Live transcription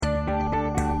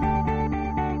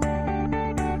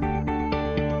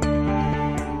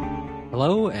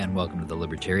Hello, and welcome to the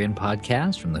Libertarian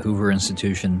podcast from the Hoover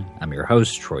Institution. I'm your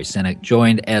host, Troy Senek,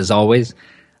 joined, as always,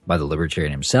 by the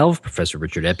Libertarian himself, Professor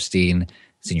Richard Epstein,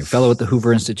 Senior Fellow at the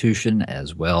Hoover Institution,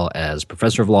 as well as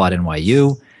Professor of Law at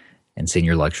NYU and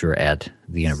Senior Lecturer at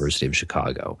the University of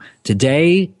Chicago.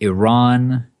 Today,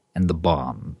 Iran and the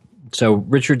bomb. So,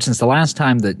 Richard, since the last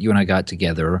time that you and I got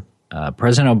together,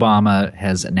 President Obama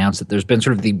has announced that there's been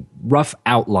sort of the rough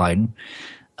outline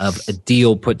of a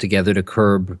deal put together to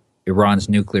curb Iran's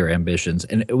nuclear ambitions.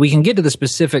 And we can get to the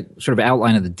specific sort of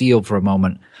outline of the deal for a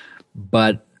moment,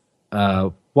 but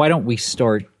why don't we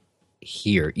start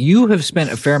here? You have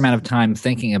spent a fair amount of time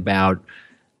thinking about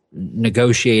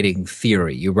negotiating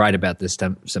theory. You write about this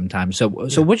sometimes. So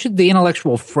what should the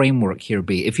intellectual framework here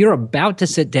be? If you're about to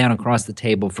sit down across the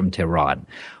table from Tehran,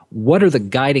 what are the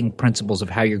guiding principles of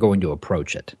how you're going to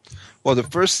approach it? Well, the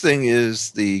first thing is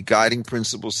the guiding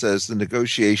principle says the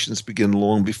negotiations begin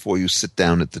long before you sit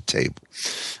down at the table.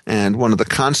 And one of the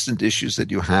constant issues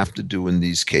that you have to do in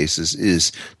these cases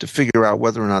is to figure out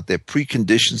whether or not there are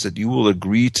preconditions that you will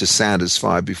agree to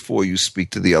satisfy before you speak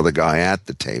to the other guy at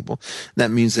the table. That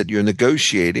means that you're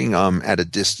negotiating at a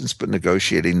distance, but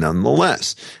negotiating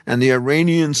nonetheless. And the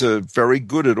Iranians are very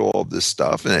good at all of this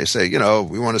stuff. And they say,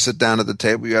 we want to sit down at the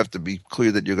table. You have to be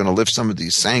clear that you're going to lift some of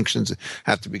these sanctions.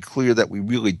 Have to be clear that we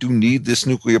really do need this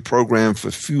nuclear program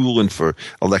for fuel and for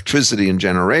electricity and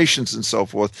generations and so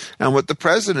forth. And what the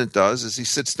president does is he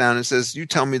sits down and says, you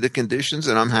tell me the conditions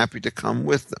and I'm happy to come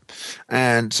with them.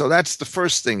 And so that's the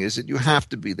first thing, is that you have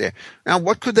to be there. Now,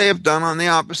 what could they have done on the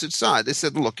opposite side? They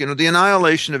said, look, the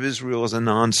annihilation of Israel is a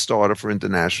non-starter for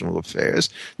international affairs.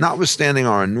 Notwithstanding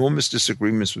our enormous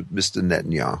disagreements with Mr.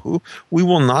 Netanyahu, we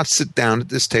will not sit down at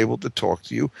this table to talk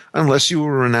to you unless you will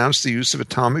renounce the use of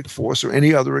atomic force or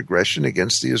any other aggression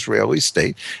against the Israeli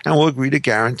state, and will agree to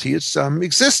guarantee its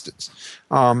existence,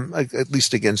 at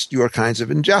least against your kinds of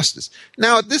injustice.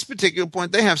 Now, at this particular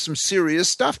point, they have some serious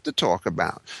stuff to talk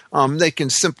about. They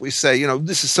can simply say,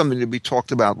 this is something to be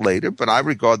talked about later, but I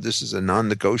regard this as a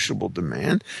non-negotiable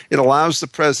demand. It allows the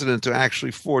president to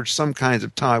actually forge some kinds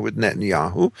of tie with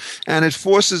Netanyahu, and it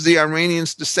forces the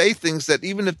Iranians to say things that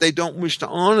even if they don't wish to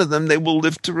honor them, they will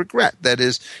live to regret. That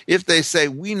is, if they say,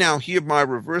 we now hereby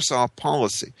reverse our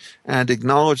policy and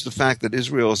acknowledge the fact that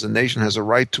Israel as a nation has a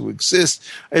right to exist,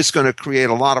 it's going to create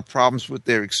a lot of problems with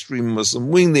their extreme Muslim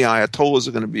wing. The Ayatollahs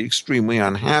are going to be extremely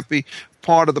unhappy.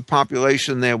 Part of the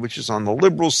population there, which is on the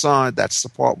liberal side, that's the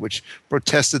part which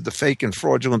protested the fake and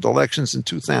fraudulent elections in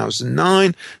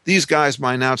 2009. These guys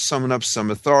might now summon up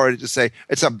some authority to say,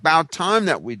 it's about time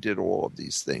that we did all of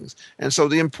these things. And so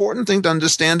the important thing to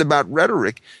understand about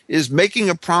rhetoric is making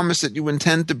a promise that you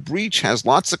intend to breach has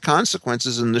lots of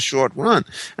consequences in the short run.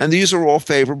 And these are all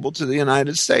favorable to the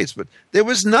United States. But there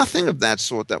was nothing of that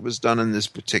sort that was done in this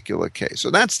particular case. So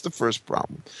that's the first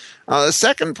problem. The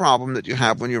second problem that you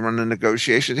have when you run a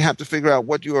negotiation, you have to figure out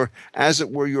what your, as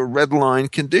it were, your red line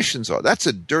conditions are. That's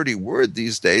a dirty word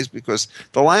these days, because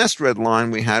the last red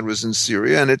line we had was in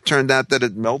Syria, and it turned out that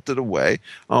it melted away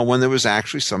when there was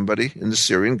actually somebody in the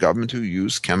Syrian government who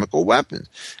used chemical weapons.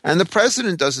 And the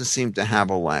president doesn't seem to have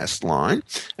a last line.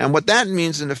 And what that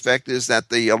means, in effect, is that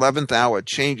the 11th hour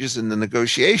changes in the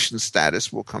negotiation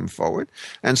status will come forward.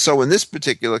 And so in this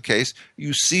particular case,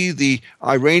 you see the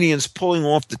Iranians pulling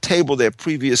off the table their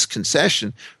previous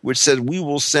concession, which said we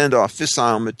will send our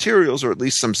fissile materials, or at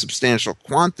least some substantial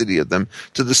quantity of them,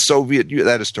 to the Soviet Union,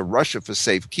 that is to Russia, for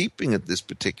safekeeping at this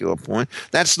particular point.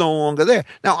 That's no longer there.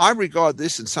 Now, I regard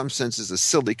this in some sense as a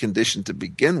silly condition to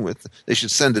begin with. They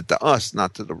should send it to us,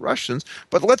 not to the Russians.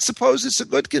 But let's suppose it's a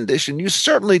good condition. You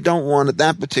certainly don't want at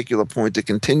that particular point to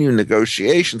continue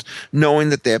negotiations knowing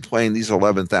that they're playing these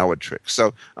 11th hour tricks.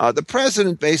 So the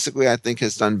president basically, I think,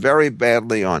 has done very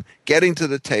badly on getting to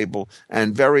the table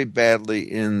and very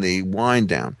badly in the wind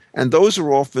down. And those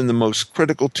are often the most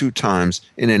critical two times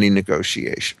in any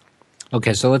negotiation.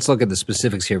 Okay, so let's look at the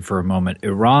specifics here for a moment.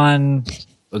 Iran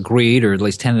agreed, or at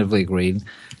least tentatively agreed,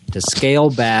 to scale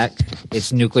back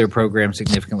its nuclear program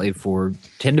significantly for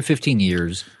 10 to 15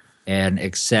 years and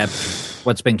accept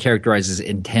what's been characterized as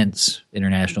intense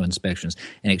international inspections.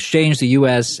 In exchange, the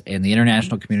U.S. and the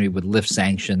international community would lift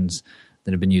sanctions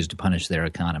that have been used to punish their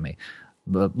economy.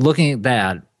 But looking at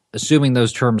that, assuming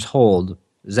those terms hold,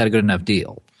 is that a good enough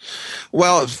deal?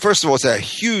 Well, first of all, it's a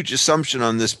huge assumption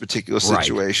on this particular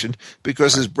situation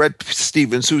because as Brett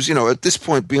Stevens, who's, at this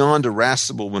point beyond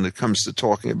irascible when it comes to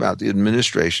talking about the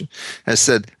administration, has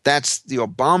said that's the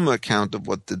Obama account of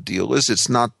what the deal is. It's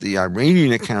not the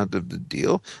Iranian account of the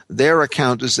deal. Their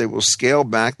account is they will scale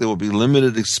back. There will be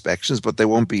limited inspections, but they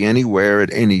won't be anywhere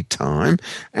at any time.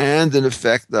 And in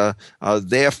effect, the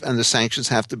sanctions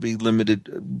have to be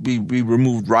limited, be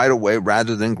removed right away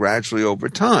rather than gradually over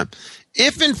time.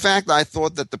 If, in fact, I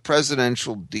thought that the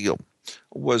presidential deal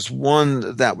was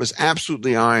one that was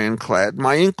absolutely ironclad,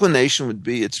 my inclination would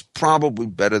be it's probably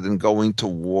better than going to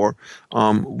war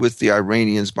with the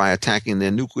Iranians by attacking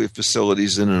their nuclear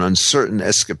facilities in an uncertain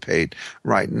escapade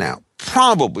right now.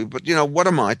 Probably, but what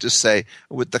am I to say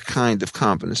with the kind of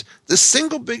confidence? The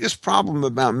single biggest problem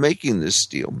about making this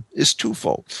deal is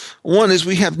twofold. One is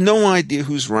we have no idea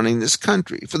who's running this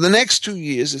country. For the next 2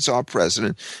 years, it's our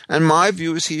president, and my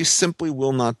view is he simply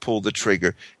will not pull the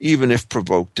trigger, even if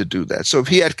provoked to do that. So if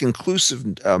he had conclusive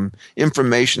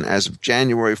information as of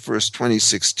January 1st,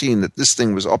 2016, that this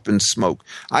thing was up in smoke,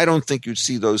 I don't think you'd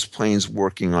see those planes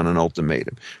working on an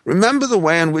ultimatum. Remember the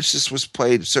way in which this was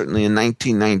played, certainly in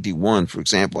 1991, for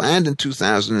example, and in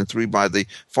 2003 by the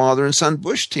father and son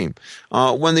Bush team.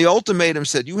 When the ultimatum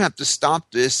said, you have to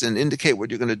stop this and indicate what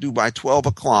you're going to do by 12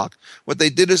 o'clock, what they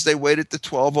did is they waited to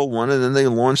 12:01 and then they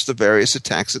launched the various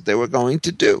attacks that they were going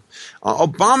to do.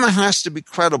 Obama has to be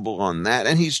credible on that,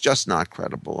 and he's just not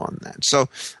credible on that. So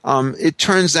it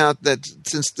turns out that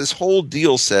since this whole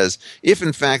deal says, if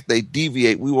in fact they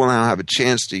deviate, we will now have a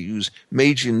chance to use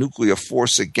major nuclear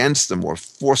force against them or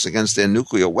force against their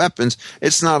nuclear weapons,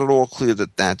 it's not at all clear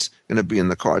that that's going to be in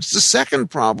the cards. The second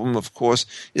problem, of course,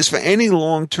 is for any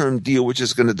long-term deal, which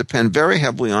is going to depend very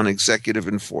heavily on executive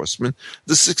enforcement,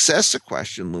 the successor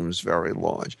question looms very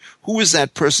large. Who is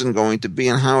that person going to be,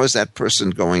 and how is that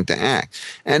person going to act?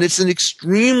 And it's an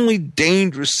extremely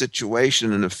dangerous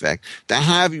situation, in effect, to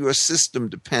have your system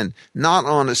depend not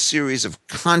on a series of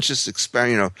conscious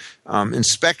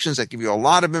inspections that give you a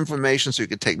lot of information so you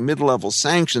can take mid-level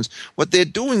sanctions. What they're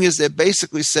doing is they're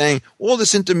basically saying all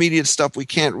this intermediate stuff we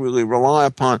can't really rely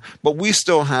upon, but we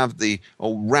still have the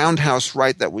roundhouse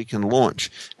right that we can launch.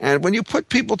 And when you put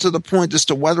people to the point as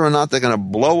to whether or not they're going to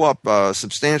blow up a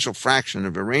substantial fraction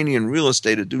of Iranian real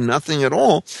estate or do nothing at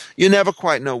all, you never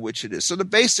quite know which it is. So the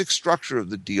basic structure of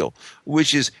the deal,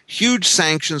 which is huge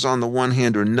sanctions on the one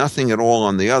hand or nothing at all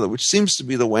on the other, which seems to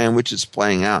be the way in which it's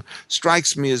playing out,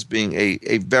 strikes me as being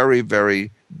a very,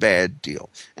 very bad deal.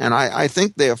 And I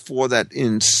think, therefore, that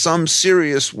in some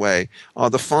serious way,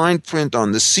 the fine print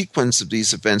on the sequence of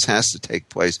these events has to take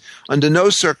place. Under no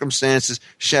circumstances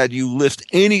shall you lift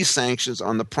any sanctions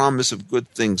on the promise of good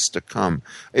things to come.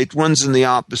 It runs in the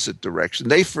opposite direction.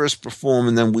 They first perform,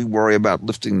 and then we worry about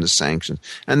lifting the sanctions.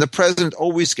 And the president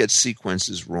always gets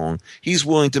sequences wrong. He's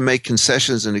willing to make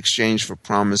concessions in exchange for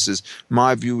promises.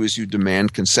 My view is you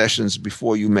demand concessions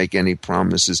before you make any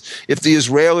promises. If the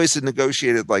Israelis had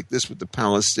negotiated like this with the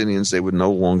Palestinians, they would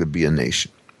no longer be a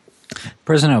nation.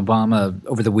 President Obama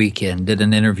over the weekend did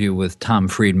an interview with Tom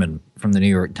Friedman from the New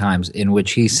York Times in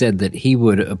which he said that he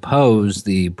would oppose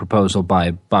the proposal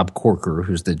by Bob Corker,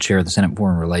 who's the chair of the Senate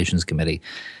Foreign Relations Committee,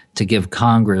 to give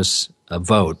Congress a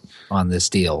vote on this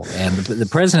deal. And the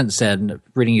president said,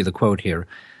 reading you the quote here,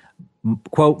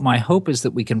 quote, "My hope is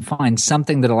that we can find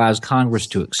something that allows Congress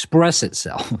to express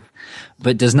itself,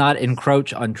 but does not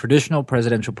encroach on traditional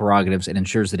presidential prerogatives and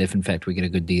ensures that if, in fact, we get a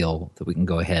good deal, that we can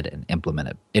go ahead and implement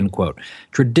it," end quote.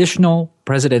 Traditional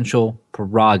presidential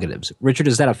prerogatives. Richard,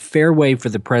 is that a fair way for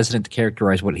the president to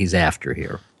characterize what he's after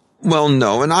here? Well,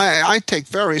 no, and I take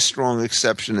very strong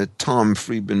exception at Tom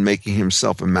Friedman making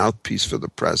himself a mouthpiece for the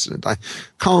president.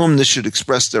 Columnists should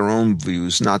express their own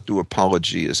views, not do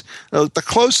apologies. The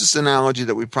closest analogy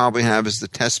that we probably have is the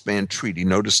Test Ban Treaty.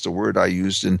 Notice the word I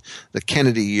used in the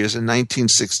Kennedy years in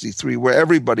 1963, where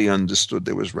everybody understood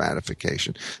there was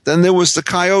ratification. Then there was the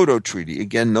Kyoto Treaty.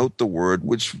 Again, note the word,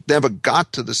 which never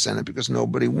got to the Senate because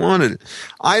nobody wanted it.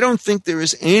 I don't think there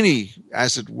is any,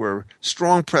 as it were,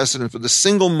 strong precedent for the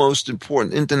single most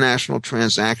important international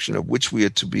transaction of which we are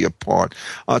to be a part,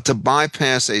 to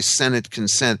bypass a Senate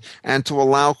consent and to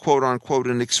allow, quote unquote,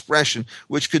 an expression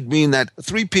which could mean that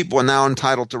 3 people are now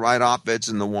entitled to write op-eds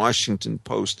in the Washington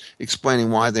Post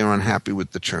explaining why they're unhappy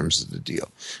with the terms of the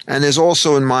deal. And there's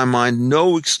also, in my mind,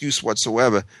 no excuse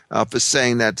whatsoever for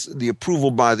saying that the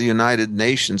approval by the United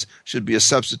Nations should be a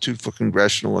substitute for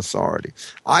congressional authority.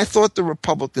 I thought the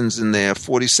Republicans in their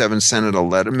 47 Senator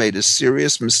letter made a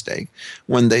serious mistake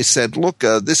when they said, look,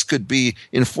 this could be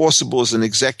enforceable as an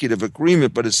executive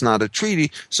agreement, but it's not a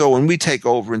treaty. So when we take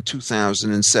over in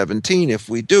 2017, if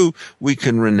we do, we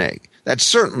can renege. That's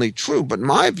certainly true, but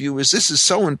my view is this is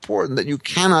so important that you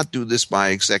cannot do this by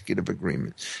executive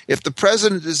agreement. If the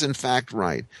president is in fact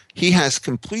right, he has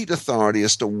complete authority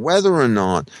as to whether or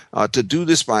not to do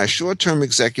this by a short-term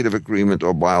executive agreement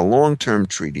or by a long-term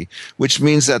treaty, which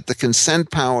means that the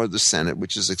consent power of the Senate,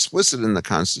 which is explicit in the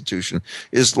Constitution,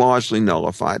 is largely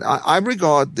nullified. I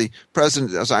regard the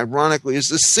president, as ironically, as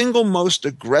the single most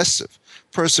aggressive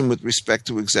person with respect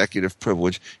to executive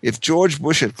privilege. If George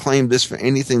Bush had claimed this for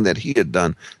anything that he had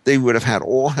done, they would have had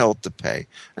all hell to pay.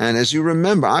 And as you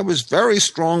remember, I was very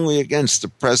strongly against the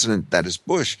president, that is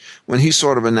Bush, when he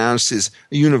sort of announced his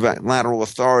unilateral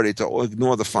authority to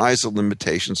ignore the FISA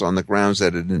limitations on the grounds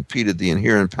that it impeded the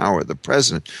inherent power of the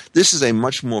president. This is a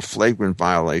much more flagrant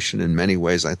violation in many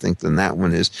ways, I think, than that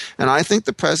one is. And I think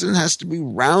the president has to be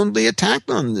roundly attacked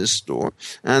on this score,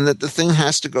 and that the thing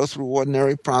has to go through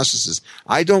ordinary processes.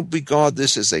 I don't regard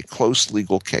this as a close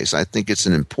legal case. I think it's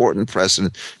an important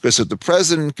precedent, because if the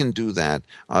president can do that,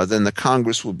 then the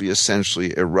Congress will be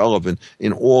essentially irrelevant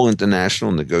in all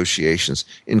international negotiations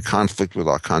in conflict with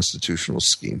our constitutional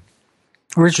scheme.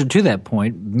 Richard, to that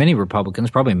point, many Republicans,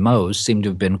 probably most, seem to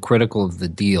have been critical of the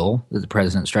deal that the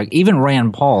president struck. Even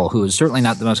Rand Paul, who is certainly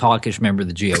not the most hawkish member of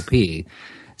the GOP,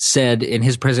 said in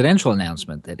his presidential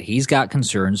announcement that he's got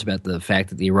concerns about the fact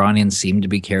that the Iranians seem to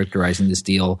be characterizing this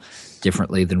deal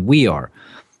differently than we are.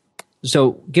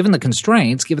 So given the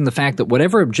constraints, given the fact that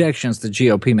whatever objections the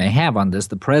GOP may have on this,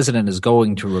 the president is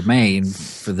going to remain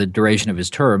for the duration of his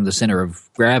term the center of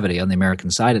gravity on the American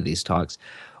side of these talks,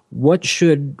 what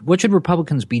should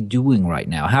Republicans be doing right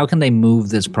now? How can they move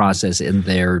this process in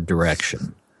their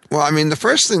direction? Well, I mean, the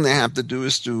first thing they have to do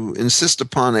is to insist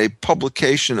upon a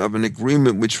publication of an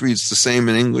agreement which reads the same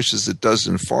in English as it does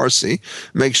in Farsi,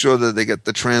 make sure that they get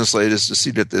the translators to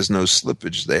see that there's no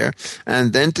slippage there,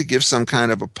 and then to give some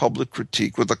kind of a public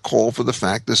critique with a call for the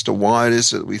fact as to why it is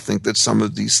that we think that some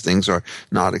of these things are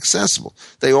not accessible.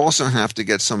 They also have to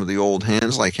get some of the old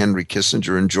hands like Henry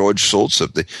Kissinger and George Shultz, to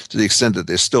the extent that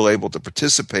they're still able to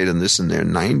participate in this in their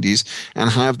 90s,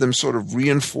 and have them sort of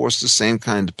reinforce the same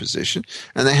kind of position,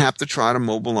 and they have to try to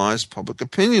mobilize public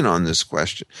opinion on this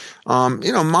question.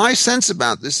 My sense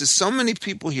about this is so many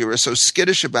people here are so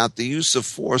skittish about the use of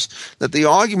force that the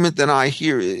argument that I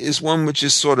hear is one which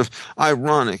is sort of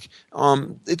ironic.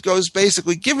 It goes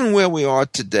basically, given where we are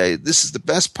today, this is the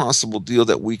best possible deal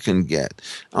that we can get.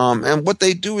 And what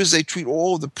they do is they treat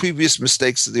all of the previous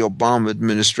mistakes of the Obama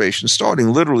administration,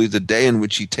 starting literally the day in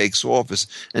which he takes office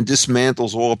and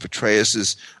dismantles all of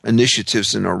Petraeus's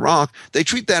initiatives in Iraq. They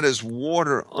treat that as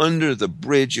water under the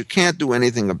bridge. You can't do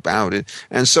anything about it.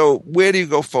 And so where do you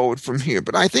go forward from here?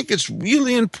 But I think it's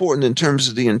really important in terms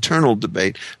of the internal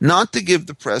debate not to give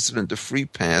the president a free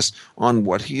pass on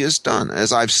what he has done.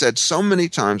 As I've said so many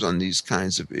times on these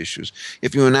kinds of issues,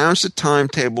 if you announce a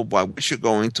timetable by which you're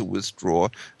going to withdraw,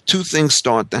 two things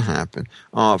start to happen.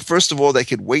 First of all, they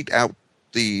could wait out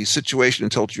the situation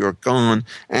until you're gone.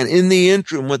 And in the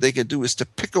interim, what they could do is to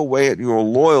pick away at your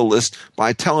loyalists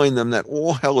by telling them that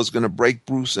all hell is going to break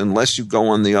loose unless you go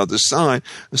on the other side,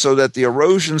 so that the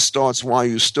erosion starts while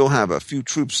you still have a few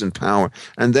troops in power.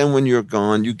 And then when you're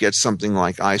gone, you get something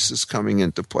like ISIS coming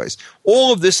into place.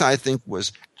 All of this, I think,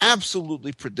 was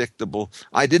absolutely predictable.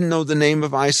 I didn't know the name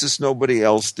of ISIS. Nobody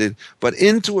else did. But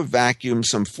into a vacuum,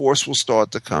 some force will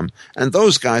start to come. And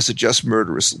those guys are just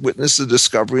murderous. Witness the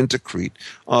discovery into Crete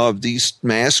of these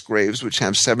mass graves which have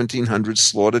 1,700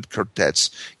 slaughtered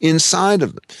quartets inside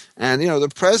of them. And, the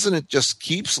president just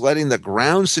keeps letting the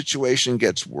ground situation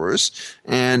get worse.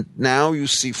 And now you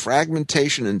see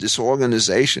fragmentation and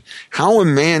disorganization. How a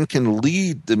man can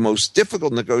lead the most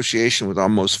difficult negotiation with our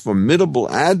most formidable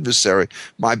adversary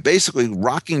by basically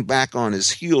rocking back on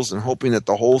his heels and hoping that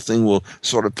the whole thing will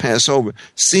sort of pass over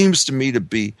seems to me to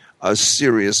be a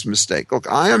serious mistake. Look,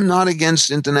 I am not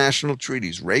against international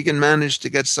treaties. Reagan managed to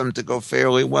get some to go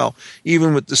fairly well,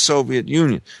 even with the Soviet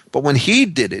Union. But when he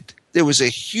did it, there was a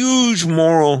huge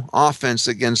moral offense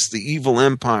against the evil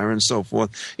empire and so forth.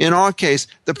 In our case,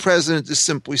 the president is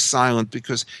simply silent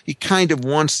because he kind of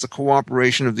wants the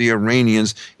cooperation of the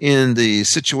Iranians in the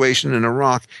situation in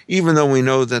Iraq, even though we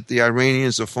know that the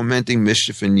Iranians are fomenting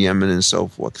mischief in Yemen and so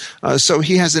forth. So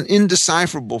he has an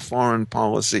indecipherable foreign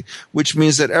policy, which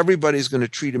means that everybody's going to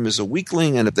treat him as a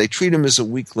weakling, and if they treat him as a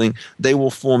weakling, they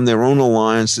will form their own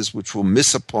alliances, which will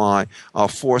misapply our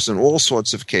force in all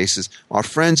sorts of cases. Our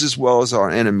friends as well as our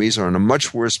enemies are in a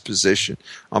much worse position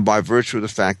by virtue of the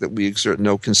fact that we exert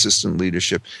no consistent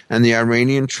leadership. And the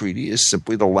Iranian treaty is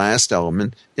simply the last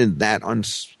element in that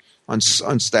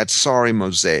on that sorry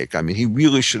mosaic. I mean, he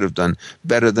really should have done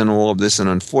better than all of this, and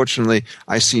unfortunately,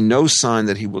 I see no sign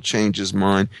that he will change his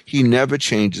mind. He never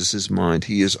changes his mind.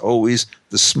 He is always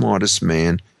the smartest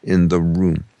man in the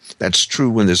room. That's true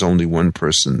when there's only one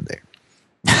person there.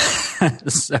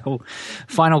 So,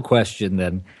 final question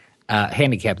then.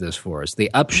 Handicap this for us. The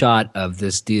upshot of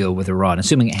this deal with Iran,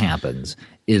 assuming it happens,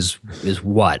 is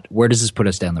what? Where does this put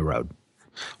us down the road?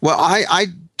 Well, I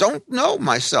don't know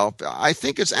myself. I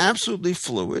think it's absolutely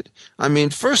fluid. I mean,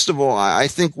 first of all, I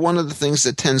think one of the things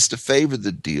that tends to favor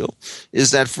the deal is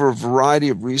that for a variety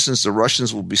of reasons, the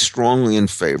Russians will be strongly in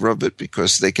favor of it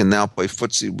because they can now play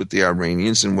footsie with the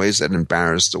Iranians in ways that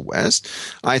embarrass the West.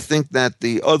 I think that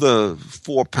the other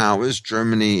four powers,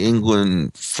 Germany,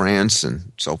 England, France,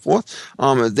 and so forth,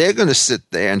 they're going to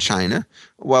sit there, and China.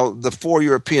 Well, the four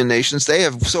European nations, they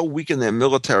have so weakened their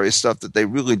military stuff that they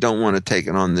really don't want to take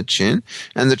it on the chin.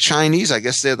 And the Chinese, I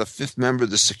guess they're the fifth member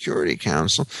of the Security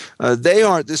Council, they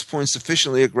are at this point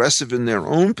sufficiently aggressive in their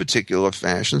own particular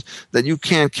fashions that you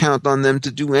can't count on them to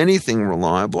do anything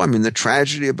reliable. I mean, the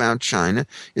tragedy about China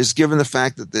is, given the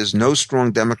fact that there's no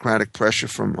strong democratic pressure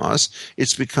from us,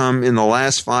 it's become, in the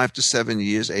last 5 to 7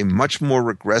 years, a much more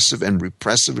regressive and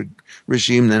repressive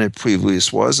regime than it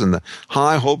previously was. And the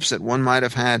high hopes that one might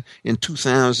have had in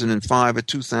 2005 or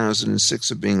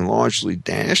 2006 are being largely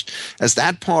dashed. As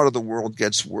that part of the world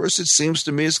gets worse, it seems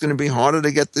to me it's going to be harder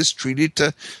to get this treaty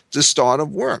to start to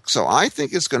work. So I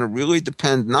think it's going to really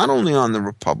depend not only on the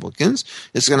Republicans,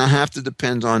 it's going to have to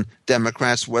depend on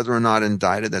Democrats, whether or not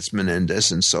indicted, that's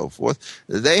Menendez and so forth.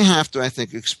 They have to, I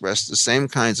think, express the same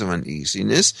kinds of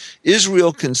uneasiness.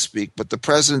 Israel can speak, but the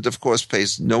president, of course,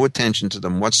 pays no attention to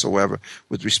them whatsoever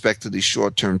with respect to these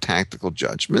short-term tactical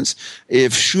judgments.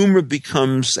 If Schumer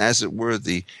becomes, as it were,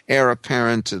 the heir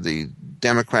apparent to the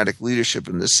Democratic leadership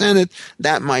in the Senate,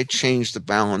 that might change the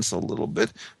balance a little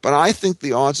bit. But I think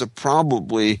the odds are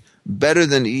probably better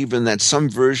than even that some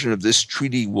version of this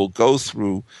treaty will go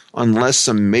through unless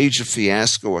some major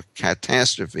fiasco or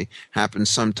catastrophe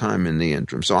happens sometime in the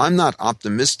interim. So I'm not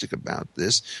optimistic about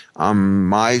this.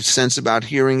 My sense about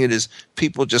hearing it is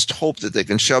people just hope that they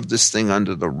can shove this thing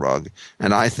under the rug,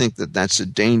 and I think that that's a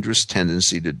dangerous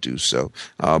tendency to do so.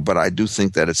 But I do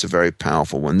think that it's a very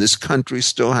powerful one. This country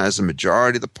still has a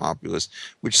majority of the populace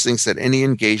which thinks that any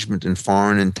engagement in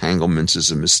foreign entanglements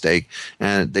is a mistake,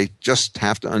 and they just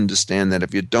have to understand that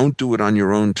if you don't do it on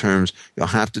your own terms, you'll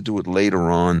have to do it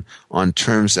later on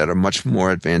terms that are much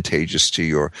more advantageous to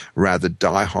your rather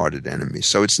die-hearted enemies.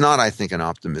 So it's not, I think, an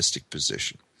optimistic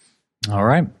position. All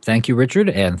right. Thank you, Richard,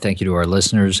 and thank you to our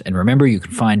listeners. And remember, you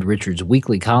can find Richard's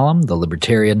weekly column, The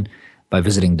Libertarian, by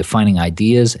visiting Defining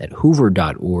Ideas at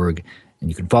hoover.org, and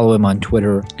you can follow him on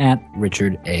Twitter at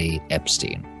Richard A.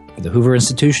 Epstein. For the Hoover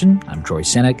Institution, I'm Troy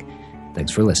Senek.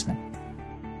 Thanks for listening.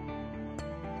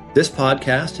 This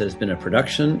podcast has been a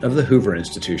production of the Hoover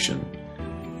Institution.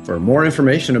 For more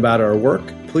information about our work,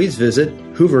 please visit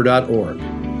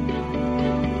hoover.org.